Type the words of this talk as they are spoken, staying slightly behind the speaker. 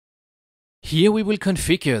Here we will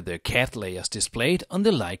configure the CAD layers displayed on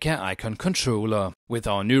the Leica iCON controller. With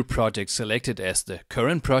our new project selected as the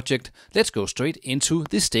current project, let's go straight into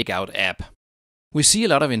the stakeout app. We see a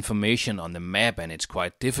lot of information on the map and it's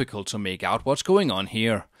quite difficult to make out what's going on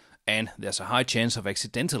here. And there's a high chance of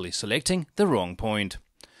accidentally selecting the wrong point.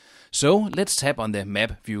 So let's tap on the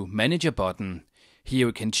Map View Manager button. Here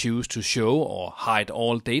we can choose to show or hide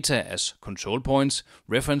all data as control points,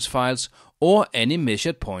 reference files, or any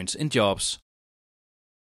measured points in jobs.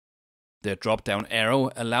 The drop-down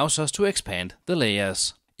arrow allows us to expand the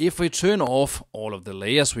layers. If we turn off all of the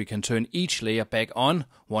layers, we can turn each layer back on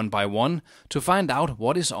one by one to find out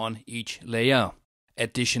what is on each layer.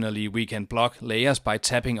 Additionally, we can block layers by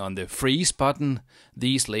tapping on the Freeze button.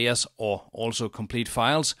 These layers, or also complete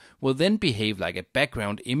files, will then behave like a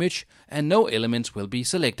background image and no elements will be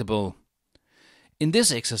selectable. In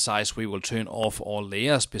this exercise, we will turn off all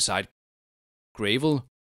layers beside gravel,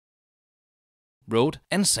 road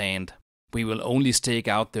and sand. We will only stake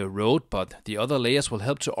out the road, but the other layers will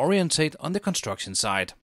help to orientate on the construction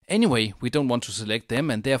site. Anyway, we don't want to select them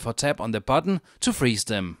and therefore tap on the button to freeze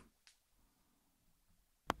them.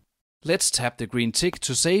 Let's tap the green tick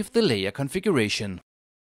to save the layer configuration.